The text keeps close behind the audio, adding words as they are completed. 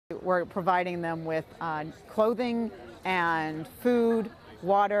we're providing them with clothing and food,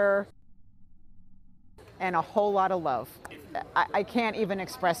 water, and a whole lot of love. I can't even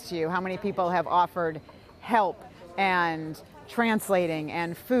express to you how many people have offered help and translating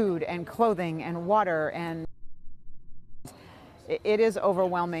and food and clothing and water, and it is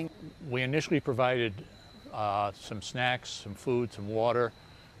overwhelming. We initially provided some snacks, some food, some water.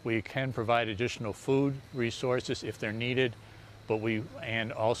 We can provide additional food resources if they're needed,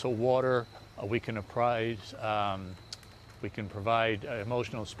 and also water. We can provide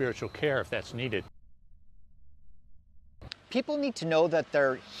emotional and spiritual care if that's needed. People need to know that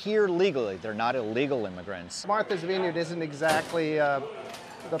they're here legally. They're not illegal immigrants. Martha's Vineyard isn't exactly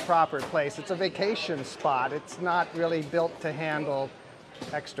the proper place. It's a vacation spot. It's not really built to handle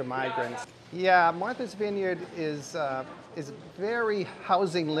extra migrants. Yeah, Martha's Vineyard is very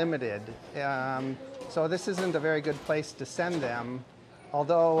housing limited. So this isn't a very good place to send them,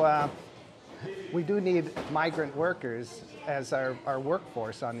 although we do need migrant workers as our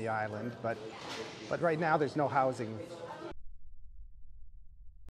workforce on the island, but right now there's no housing